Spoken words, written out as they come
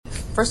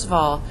first of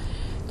all,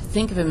 to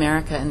think of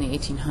America in the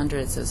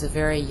 1800s, it was a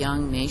very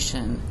young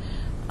nation.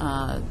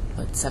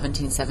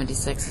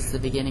 1776 is the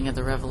beginning of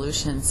the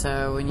Revolution,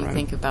 so when you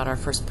think about our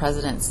first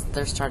presidents,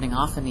 they're starting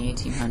off in the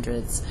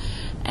 1800s.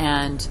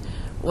 And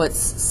what's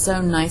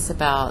so nice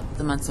about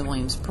the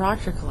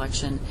Munson-Williams-Proctor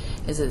collection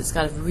is that it's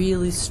got a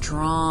really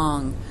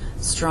strong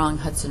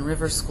Hudson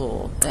River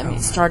school. I mean,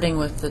 starting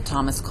with the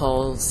Thomas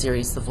Cole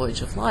series, The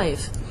Voyage of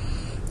Life,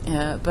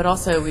 but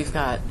also we've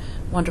got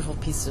wonderful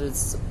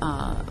pieces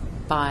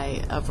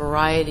by a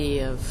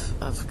variety of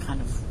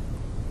kind of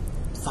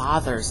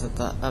fathers of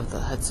the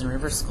Hudson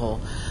River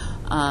School.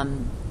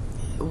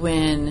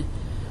 When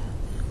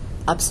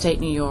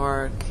upstate New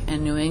York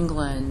and New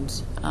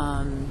England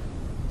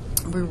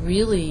were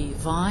really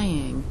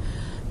vying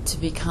to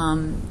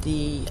become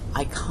the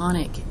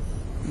iconic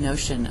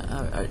notion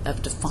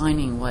of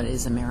defining what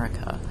is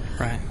America.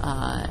 Right.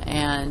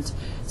 And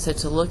so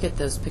to look at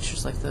those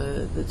pictures, like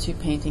the two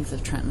paintings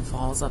of Trenton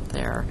Falls up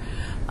there,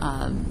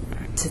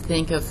 to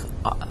think of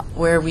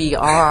where we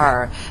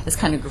are as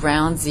kind of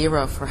ground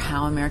zero for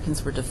how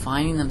Americans were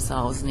defining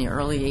themselves in the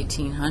early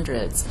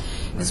 1800s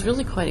is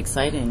really quite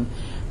exciting.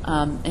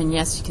 And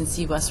yes, you can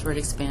see westward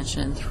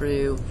expansion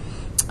through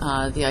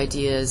the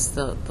ideas,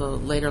 the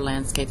later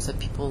landscapes of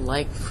people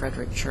like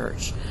Frederick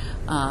Church,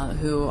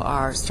 who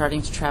are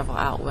starting to travel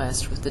out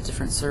west with the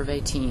different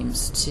survey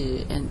teams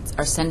and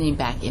are sending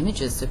back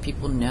images so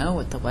people know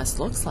what the West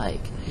looks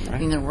like. I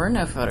mean, there were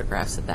no photographs at that